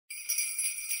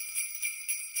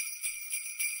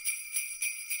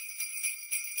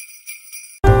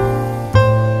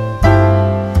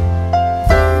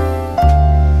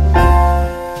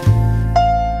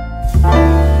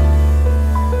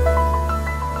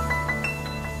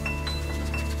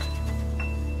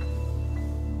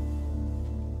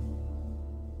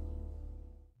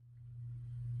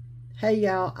Hey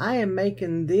y'all, I am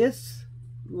making this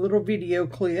little video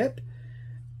clip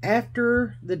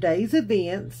after the day's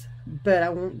events, but I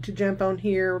want to jump on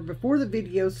here before the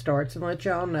video starts and let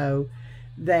y'all know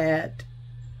that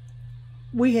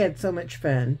we had so much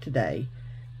fun today.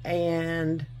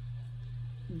 And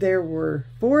there were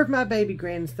 4 of my baby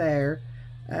grands there,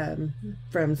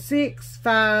 from 6,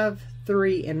 5,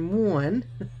 3, and 1.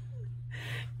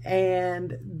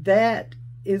 And that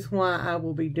is why I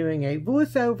will be doing a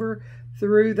voiceover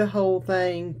through the whole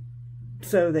thing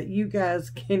so that you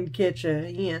guys can catch a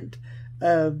hint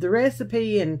of the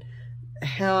recipe and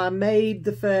how I made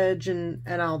the fudge and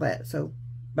all that. So,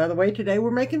 by the way, today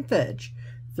we're making fudge.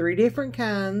 3 different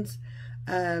kinds.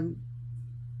 2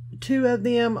 of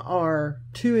them are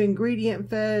 2-ingredient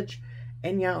fudge.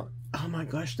 And y'all, oh my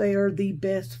gosh, they are the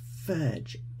best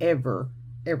fudge ever.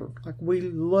 Like, we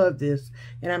love this,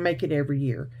 and I make it every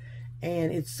year.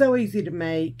 And it's so easy to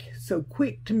make, so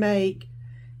quick to make,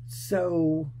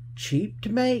 so cheap to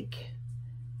make.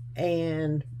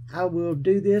 And I will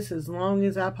do this as long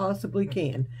as I possibly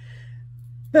can.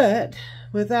 But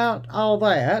without all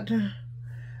that,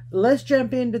 let's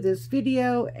jump into this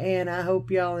video, and I hope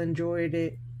y'all enjoyed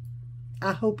it.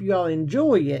 I hope y'all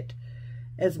enjoy it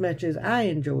as much as I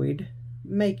enjoyed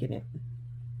making it.